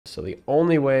So the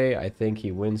only way I think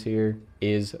he wins here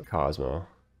is Cosmo.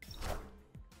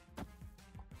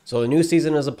 So the new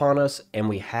season is upon us, and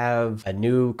we have a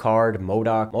new card,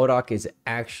 Modok. Modok is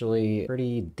actually a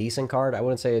pretty decent card. I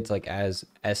wouldn't say it's like as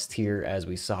S tier as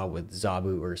we saw with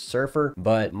Zabu or Surfer,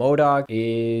 but Modok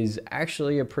is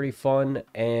actually a pretty fun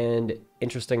and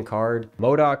interesting card.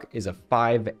 Modok is a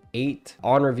 5/8.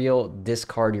 On reveal,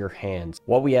 discard your hands.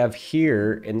 What we have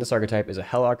here in this archetype is a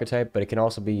Hell archetype, but it can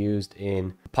also be used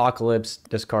in Apocalypse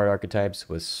discard archetypes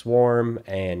with Swarm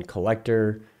and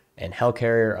Collector and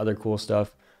Hellcarrier, other cool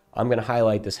stuff. I'm going to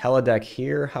highlight this Hela deck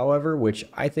here, however, which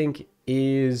I think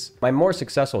is my more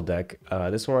successful deck.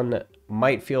 This one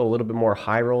might feel a little bit more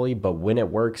high rolly, but when it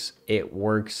works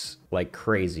like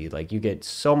crazy. Like, you get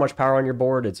so much power on your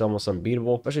board, it's almost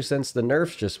unbeatable, especially since the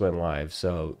nerfs just went live.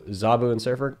 So Zabu and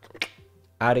Surfer,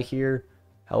 out of here.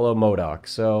 Hello, Modok.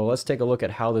 So let's take a look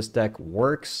at how this deck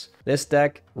works. This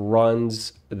deck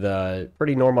runs the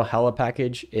pretty normal Hela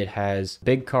package. It has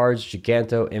big cards,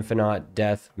 Giganto, Infinite,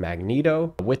 Death,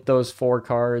 Magneto. With those 4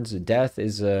 cards, Death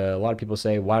is, a lot of people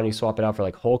say, why don't you swap it out for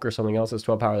like Hulk or something else that's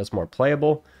 12 power that's more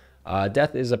playable?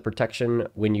 Death is a protection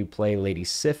when you play Lady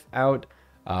Sif out.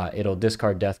 It'll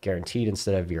discard Death guaranteed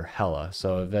instead of your Hela.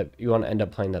 So if you want to end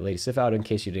up playing that Lady Sif out in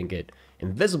case you didn't get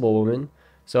Invisible Woman.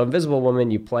 So Invisible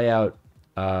Woman, you play out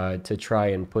to try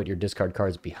and put your discard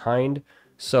cards behind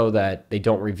so that they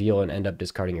don't reveal and end up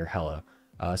discarding your Hela.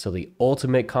 So the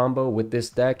ultimate combo with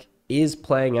this deck is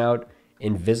playing out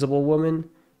Invisible Woman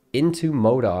into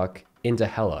Modok into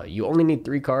Hela. You only need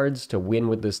 3 cards to win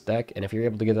with this deck, and if you're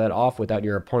able to get that off without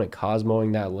your opponent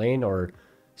Cosmoing that lane or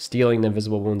stealing the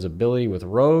Invisible Woman's ability with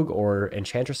Rogue or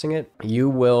Enchantressing it, you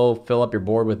will fill up your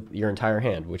board with your entire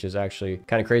hand, which is actually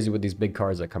kind of crazy with these big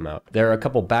cards that come out. There are a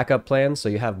couple backup plans. So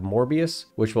you have Morbius,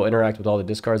 which will interact with all the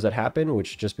discards that happen,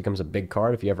 which just becomes a big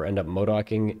card if you ever end up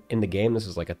Modoking in the game. This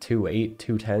is like a 2/8,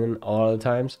 2/10 a lot of the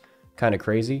times. Kind of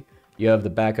crazy. You have the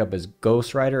backup as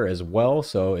Ghost Rider as well.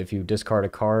 So if you discard a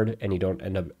card and you don't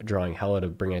end up drawing Hela to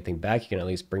bring anything back, you can at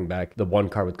least bring back the 1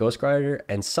 card with Ghost Rider.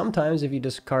 And sometimes if you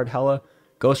discard Hela,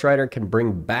 Ghost Rider can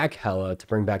bring back Hela to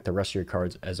bring back the rest of your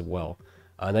cards as well.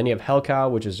 And then you have Hellcow,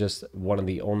 which is just one of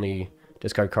the only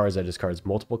discard cards that discards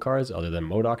multiple cards other than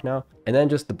Modok now. And then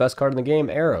just the best card in the game,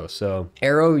 Arrow. So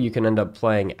Arrow you can end up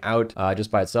playing out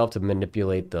just by itself to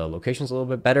manipulate the locations a little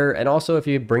bit better. And also if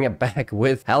you bring it back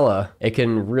with Hela, it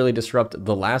can really disrupt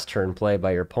the last turn play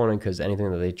by your opponent, because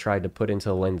anything that they tried to put into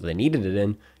the lane that they needed it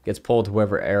in gets pulled to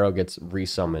whoever Arrow gets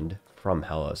resummoned from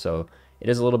Hela. So it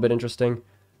is a little bit interesting.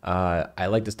 I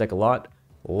like this deck a lot.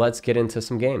 Let's get into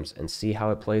some games and see how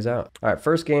it plays out. All right,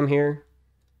 first game here.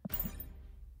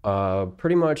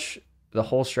 Pretty much the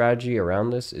whole strategy around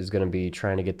this is going to be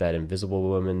trying to get that Invisible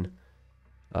Woman,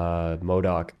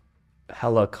 Modok,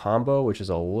 Hela combo, which is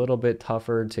a little bit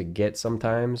tougher to get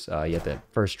sometimes. You have to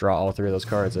first draw all 3 of those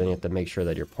cards, and then you have to make sure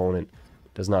that your opponent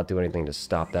does not do anything to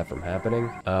stop that from happening.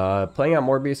 Playing out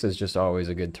Morbius is just always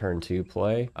a good turn 2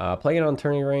 play. Playing it on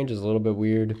turning range is a little bit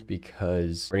weird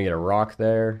because we're gonna get a rock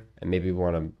there, and maybe we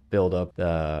want to build up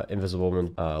the Invisible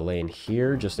Woman lane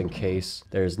here just in case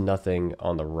there's nothing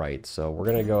on the right. So we're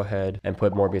gonna go ahead and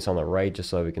put Morbius on the right just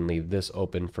so we can leave this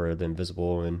open for the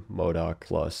Invisible Woman, Modok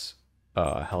plus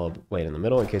Hela lane in the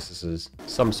middle in case this is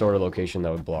some sort of location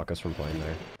that would block us from playing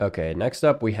there. Okay, next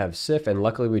up we have Sif, and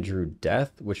luckily we drew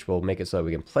Death, which will make it so that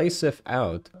we can play Sif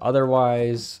out.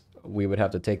 Otherwise, we would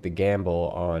have to take the gamble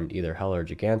on either Hela or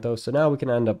Giganto. So now we can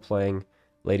end up playing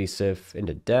Lady Sif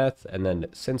into Death, and then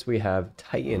since we have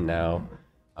Titan now,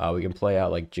 we can play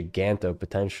out like Giganto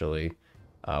potentially,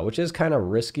 which is kind of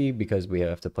risky because we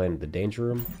have to play into the Danger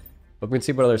Room. But we can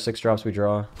see what other 6 drops we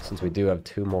draw, since we do have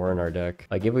 2 more in our deck.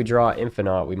 Like if we draw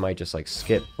Infinite, we might just like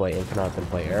skip, play Infinite, then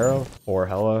play Arrow or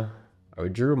Hela. We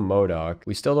drew Modok.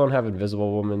 We still don't have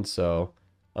Invisible Woman, so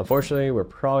unfortunately we're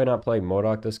probably not playing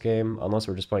Modok this game, unless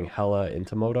we're just playing Hela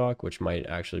into Modok, which might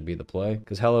actually be the play.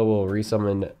 Because Hela will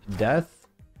resummon Death,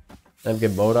 then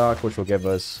give Modok, which will give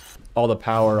us all the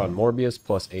power on Morbius,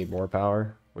 plus 8 more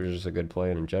power, which is a good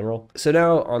play in general. So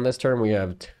now on this turn, we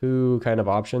have 2 kind of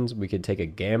options. We could take a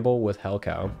gamble with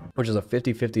Hellcow, which is a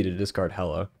 50-50 to discard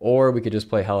Hela, or we could just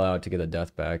play Hela out to get the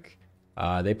Death back.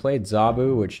 They played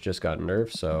Zabu, which just got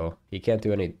nerfed, so he can't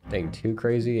do anything too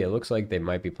crazy. It looks like they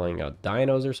might be playing out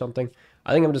Dinos or something.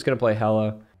 I think I'm just going to play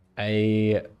Hela.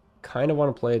 I kind of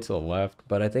want to play it to the left,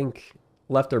 but I think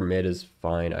left or mid is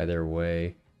fine either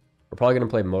way. We're probably going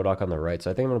to play Modok on the right, so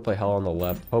I think I'm going to play Hela on the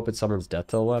left. Hope it summons Death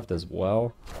to the left as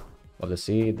well. Love to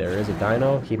see. There is a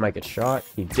Dino. He might get shot.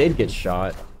 He did get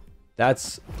shot.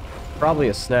 That's probably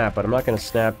a snap, but I'm not going to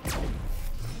snap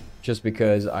just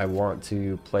because I want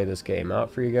to play this game out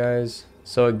for you guys.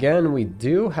 So again, we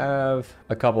do have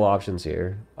a couple options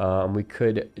here. We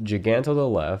could Giganto the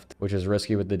left, which is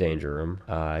risky with the Danger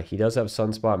Room. He does have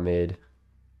Sunspot mid.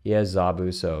 He has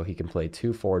Zabu, so he can play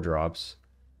 2 4-drops.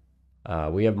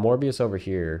 We have Morbius over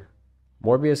here.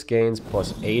 Morbius gains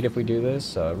 +8 if we do this,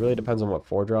 so it really depends on what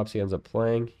 4-drops he ends up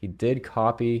playing. He did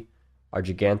copy our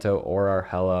Giganto or our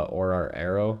Hela or our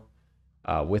Arrow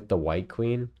with the White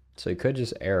Queen, so he could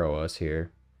just Arrow us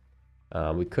here.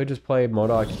 We could just play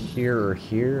Modok here or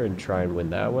here and try and win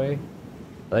that way.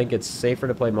 I think it's safer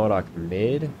to play Modok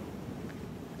mid,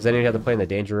 because then you'd have to play in the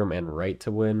Danger Room and right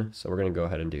to win, so we're going to go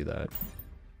ahead and do that.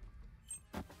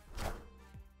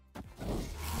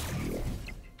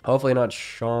 Hopefully not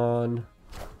Sean.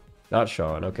 Not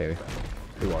Sean, okay.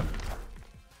 We won.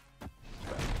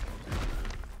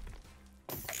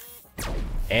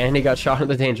 And he got shot in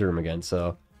the Danger Room again,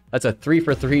 so that's a 3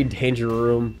 for 3 Danger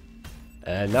Room.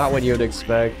 And not what you would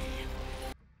expect.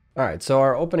 Alright, so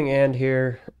our opening hand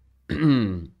here.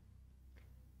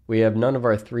 We have none of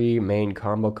our 3 main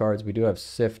combo cards. We do have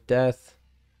Sif Death.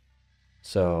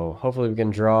 So hopefully we can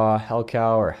draw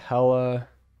Hellcow or Hela.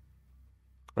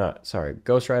 Sorry,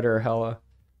 Ghost Rider or Hela.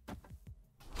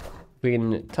 We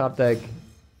can top deck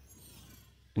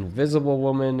Invisible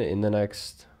Woman in the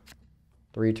next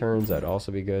 3 turns. That'd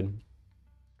also be good.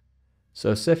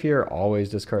 So Sif here always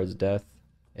discards Death,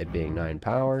 it being 9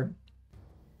 power.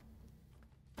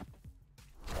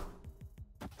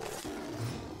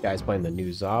 Guy's playing the new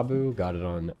Zabu, got it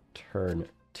on turn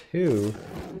 2.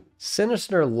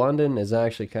 Sinister London is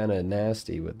actually kind of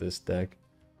nasty with this deck.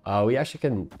 We actually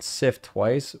can Sif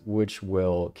twice, which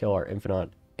will kill our Infinite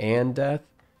and Death,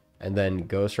 and then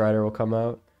Ghost Rider will come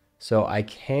out. So I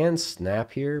can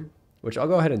snap here, which I'll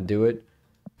go ahead and do it.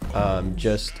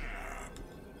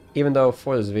 Even though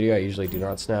for this video I usually do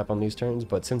not snap on these turns,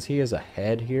 but since he is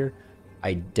ahead here,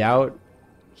 I doubt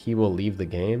he will leave the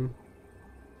game.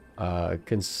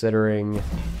 Considering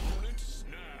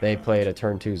they played a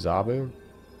turn 2 Zabu.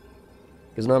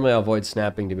 Because normally I'll avoid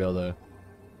snapping to be able to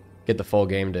get the full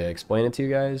game to explain it to you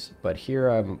guys, but here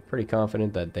I'm pretty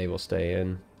confident that they will stay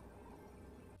in.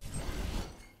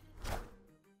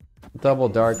 Double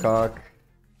Darkhawk.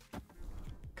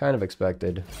 Kind of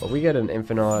expected, but we get an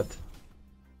Infinite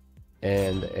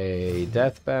and a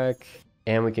Death back,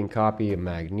 and we can copy a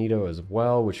Magneto as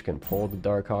well, which can pull the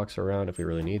Darkhawks around if we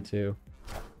really need to.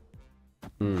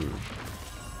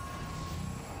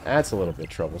 That's a little bit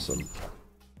troublesome.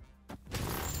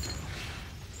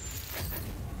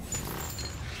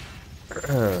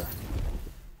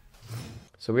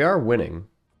 So we are winning.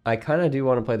 I kind of do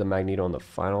want to play the Magneto on the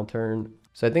final turn.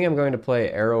 So I think I'm going to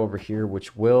play Arrow over here,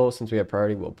 which will, since we have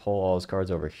priority, will pull all his cards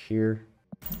over here.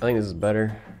 I think this is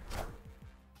better.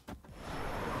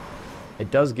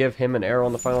 It does give him an Arrow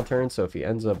on the final turn, so if he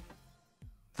ends up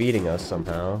beating us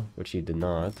somehow, which he did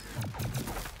not,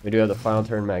 we do have the final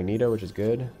turn Magneto, which is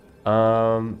good.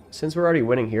 Since we're already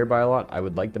winning here by a lot, I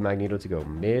would like the Magneto to go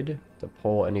mid to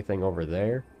pull anything over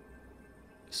there.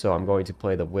 So I'm going to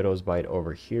play the Widow's Bite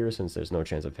over here, since there's no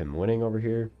chance of him winning over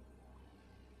here.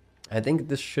 I think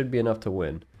this should be enough to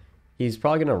win. He's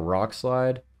probably going to Rock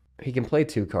Slide. He can play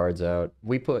 2 cards out.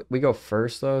 We go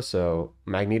first, though, so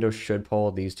Magneto should pull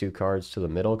these 2 cards to the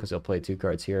middle, because he'll play 2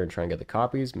 cards here and try and get the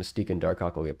copies. Mystique and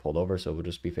Darkhawk will get pulled over, so we'll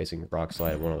just be facing Rock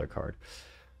Slide and 1 other card.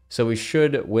 So we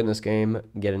should win this game,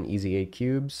 get an easy 8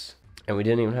 cubes, and we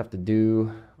didn't even have to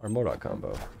do our Modok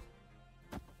combo.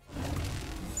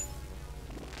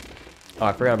 Oh,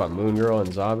 I forgot about Moon Girl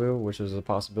and Zabu, which is a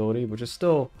possibility, which is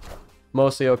still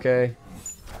mostly okay.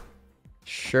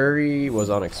 Shuri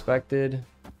was unexpected.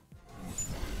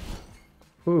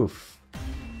 Oof.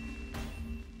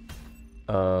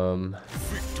 It's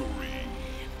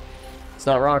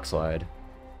not Rock Slide.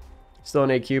 Still an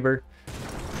 8-cuber.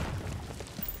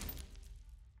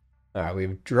 Alright,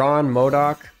 we've drawn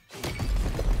Modok.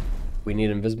 We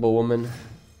need Invisible Woman.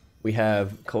 We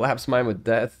have Collapse Mine with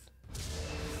Death,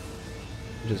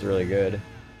 which is really good.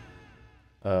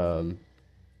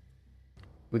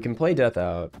 We can play Death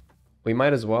out. We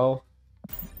might as well,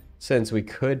 since we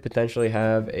could potentially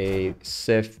have a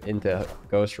Sif into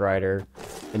Ghost Rider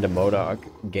into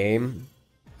Modok game.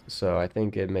 So I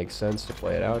think it makes sense to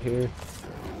play it out here.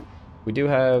 We do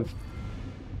have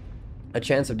a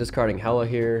chance of discarding Hela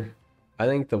here. I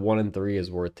think the 1 and 3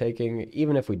 is worth taking.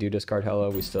 Even if we do discard Hela,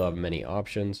 we still have many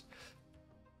options.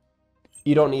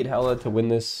 You don't need Hela to win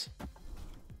this.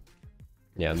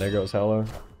 Yeah, and there goes Hela.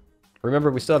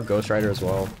 Remember, we still have Ghost Rider as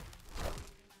well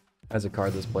as a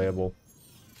card that's playable.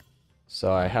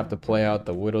 So I have to play out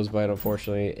the Widow's Bite,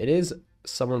 unfortunately. It is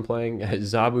someone playing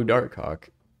Zabu Darkhawk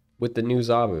with the new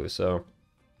Zabu, so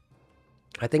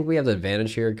I think we have the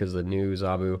advantage here because the new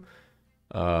Zabu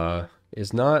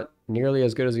is not nearly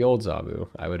as good as the old Zabu,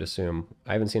 I would assume.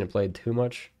 I haven't seen it played too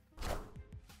much.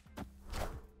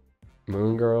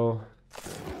 Moon Girl.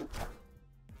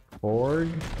 Borg.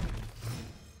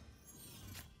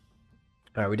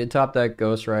 Alright, we did top deck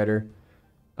Ghost Rider.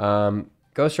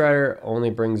 Ghost Rider only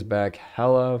brings back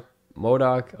Hela.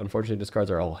 Modok, unfortunately,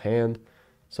 discards our whole hand.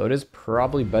 So it is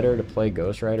probably better to play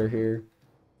Ghost Rider here.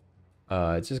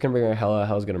 It's just going to bring out Hela.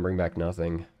 Hela's going to bring back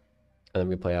nothing. And then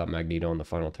we play out Magneto on the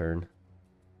final turn,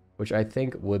 which I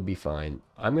think would be fine.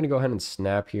 I'm going to go ahead and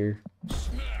snap here.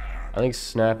 I think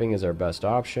snapping is our best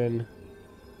option.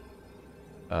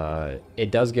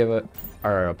 It does give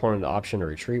our opponent the option to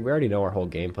retreat. We already know our whole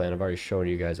game plan. I've already shown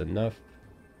you guys enough.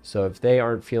 So if they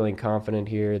aren't feeling confident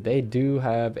here, they do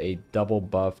have a double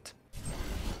buffed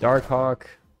Darkhawk.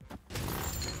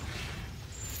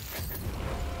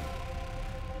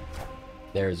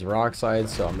 There's Rockslide,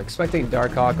 so I'm expecting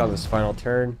Darkhawk on this final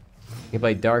turn. He can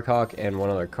play Darkhawk and one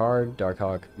other card.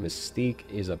 Darkhawk Mystique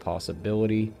is a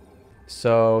possibility.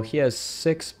 So he has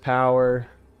 6 power.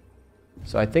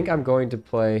 So I think I'm going to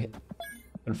play...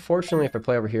 Unfortunately, if I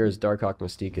play over here, his Darkhawk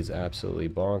Mystique is absolutely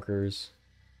bonkers.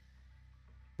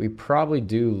 We probably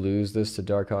do lose this to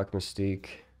Darkhawk Mystique.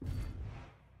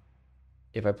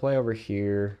 If I play over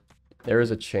here, there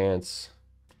is a chance...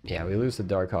 Yeah, we lose to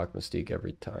Darkhawk Mystique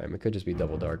every time. It could just be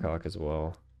double Darkhawk as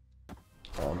well.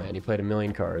 Oh man, he played a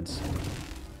million cards.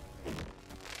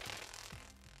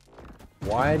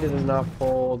 Why did it not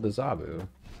pull the Zabu?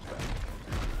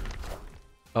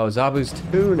 Oh, Zabu's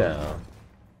 2 now.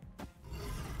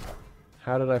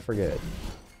 How did I forget?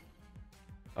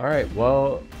 Alright,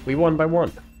 well, we won by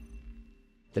 1.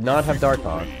 Did not have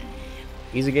Darkhawk.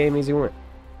 Easy game, easy win.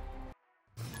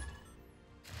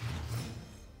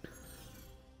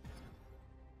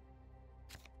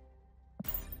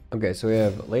 Okay, so we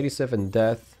have Lady Sif and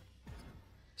Death.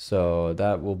 So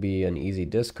that will be an easy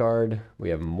discard. We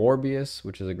have Morbius,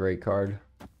 which is a great card.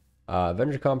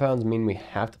 Avenger Compounds mean we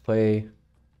have to play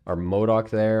our Modok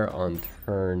there on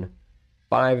turn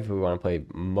 5 if we want to play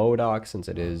Modok, since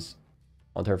it is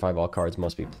on turn 5 all cards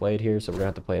must be played here. So we're going to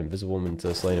have to play Invisible Woman to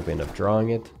this lane if we end up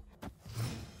drawing it.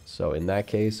 So in that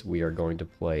case, we are going to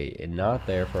play it not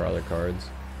there for our other cards.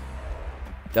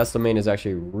 Death's Domain is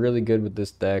actually really good with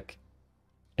this deck.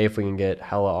 If we can get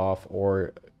Hela off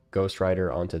or Ghost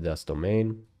Rider onto Death's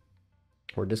Domain.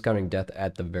 We're discounting Death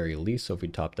at the very least, so if we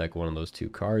top deck one of those 2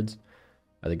 cards,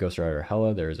 either Ghost Rider or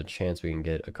Hela, there is a chance we can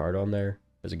get a card on there.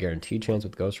 There's a guaranteed chance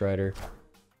with Ghost Rider.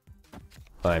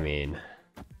 I mean,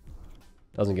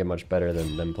 doesn't get much better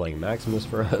than them playing Maximus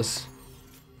for us.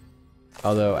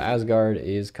 Although Asgard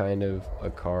is kind of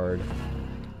a card.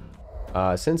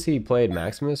 Since he played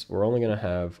Maximus, we're only going to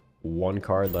have 1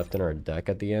 card left in our deck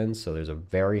at the end, so there's a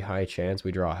very high chance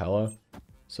we draw Hela.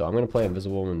 So I'm going to play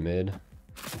Invisible Woman mid.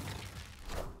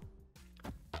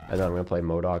 And then I'm going to play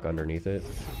Modok underneath it.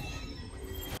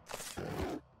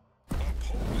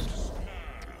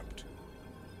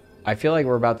 I feel like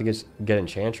we're about to get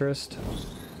Enchantress,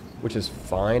 which is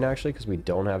fine actually, because we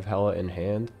don't have Hela in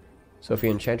hand. So if he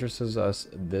Enchantresses us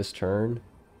this turn,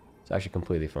 it's actually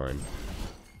completely fine.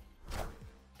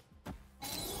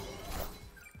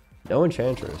 No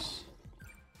Enchantress.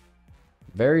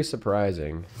 Very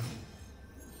surprising.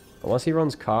 Unless he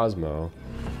runs Cosmo,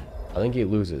 I think he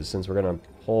loses, since we're going to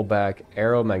pull back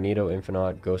Arrow, Magneto,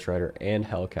 Infinite, Ghost Rider, and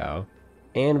Hellcow.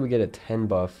 And we get a 10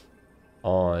 buff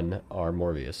on our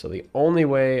Morbius. So the only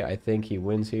way I think he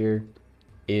wins here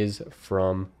is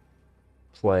from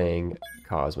playing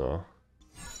Cosmo.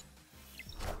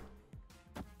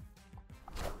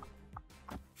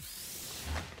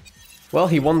 Well,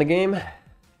 he won the game.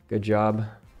 Good job.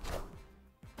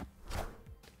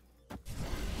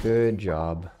 Good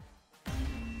job.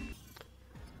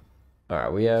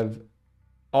 Alright, we have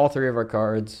all 3 of our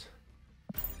cards.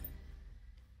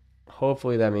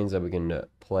 Hopefully that means that we can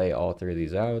play all 3 of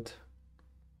these out.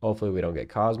 Hopefully we don't get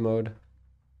Cosmoed.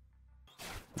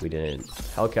 We didn't.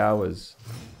 Hellcow was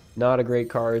not a great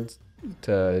card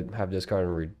to have discarded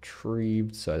and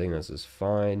retrieved, so I think this is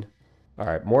fine.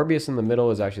 Alright, Morbius in the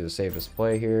middle is actually the safest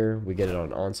play here. We get it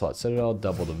on Onslaught Citadel,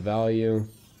 double the value.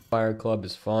 Fire Club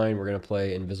is fine. We're going to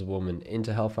play Invisible Woman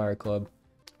into Hellfire Club.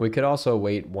 We could also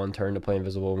wait 1 turn to play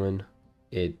Invisible Woman.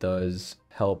 It does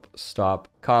help stop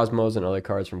Cosmos and other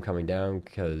cards from coming down,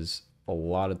 because a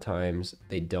lot of times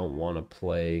they don't want to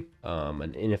play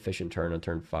an inefficient turn on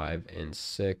turn 5 and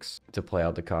 6 to play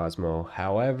out the Cosmo.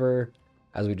 However,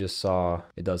 as we just saw,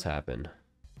 it does happen.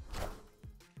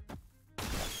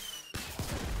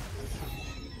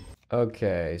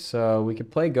 Okay, so we could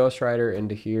play Ghost Rider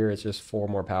into here. It's just 4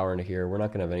 more power into here. We're not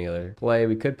going to have any other play.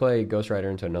 We could play Ghost Rider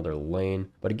into another lane,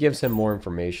 but it gives him more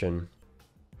information.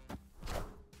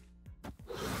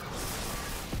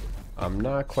 I'm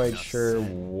not quite sure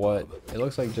what... It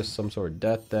looks like just some sort of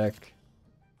death deck.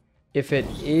 If it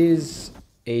is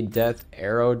a death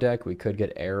arrow deck, we could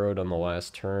get arrowed on the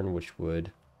last turn, which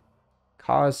would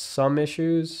cause some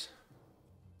issues.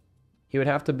 He would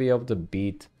have to be able to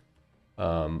beat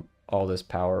all this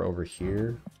power over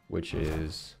here, which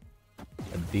is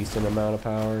a decent amount of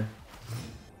power.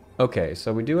 Okay,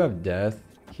 so we do have death.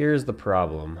 Here's the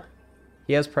problem.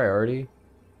 He has priority.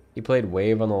 He played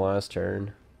wave on the last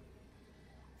turn.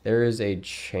 There is a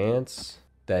chance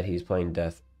that he's playing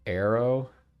death arrow.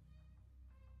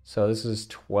 So this is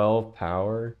 12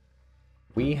 power.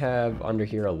 We have under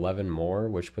here 11 more,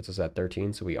 which puts us at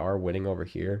 13, so we are winning over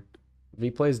here. If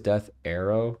he plays death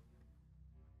arrow,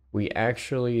 we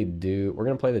actually do... We're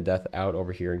going to play the death out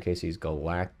over here in case he's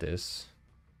Galactus.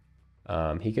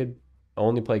 He could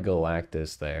only play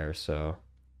Galactus there, so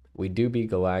we do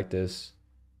beat Galactus.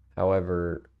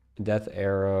 However, death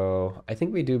arrow... I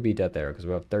think we do beat death arrow because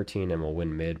we have 13 and we'll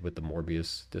win mid with the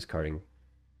Morbius discarding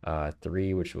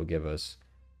 3, which will give us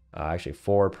actually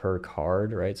 4 per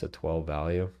card, right? So 12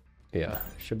 value. Yeah,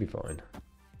 should be fine.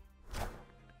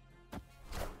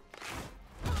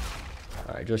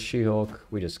 Alright, just She-Hulk.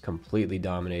 We just completely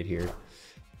dominate here.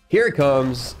 Here it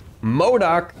comes.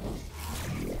 Modok.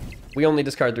 We only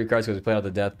discard 3 cards because we played out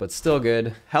the death, but still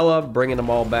good. Hela bringing them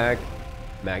all back.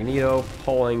 Magneto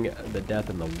pulling the death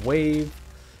in the wave.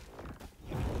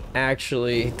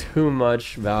 Actually, too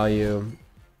much value.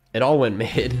 It all went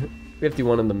mid.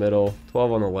 51 in the middle,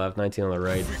 12 on the left, 19 on the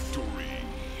right.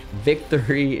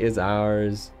 Victory is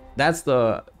ours. That's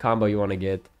the combo you want to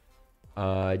get.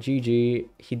 GG.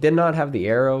 He did not have the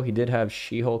arrow. He did have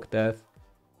She-Hulk death.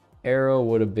 Arrow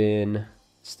would have been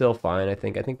still fine, I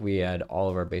think. I think we had all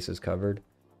of our bases covered.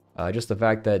 Just the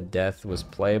fact that death was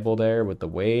playable there with the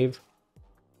wave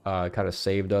kind of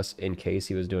saved us in case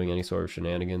he was doing any sort of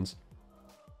shenanigans.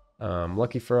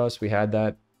 Lucky for us, we had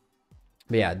that.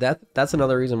 But yeah, that's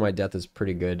another reason why death is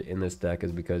pretty good in this deck,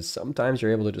 is because sometimes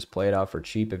you're able to just play it out for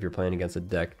cheap if you're playing against a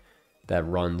deck that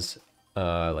runs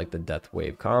like the death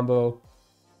wave combo.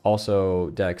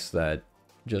 Also, decks that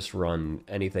just run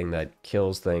anything that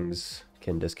kills things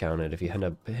can discount it. If you end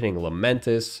up hitting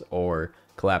Lamentis or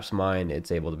Collapse Mine,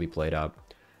 it's able to be played out.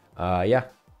 Yeah,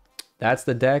 that's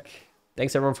the deck.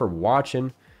 Thanks everyone for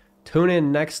watching. Tune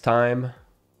in next time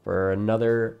for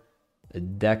another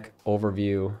deck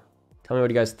overview. Tell me what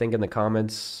you guys think in the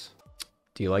comments.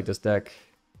 Do you like this deck?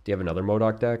 Do you have another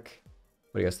Modok deck?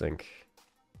 What do you guys think?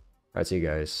 All right, see you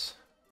guys.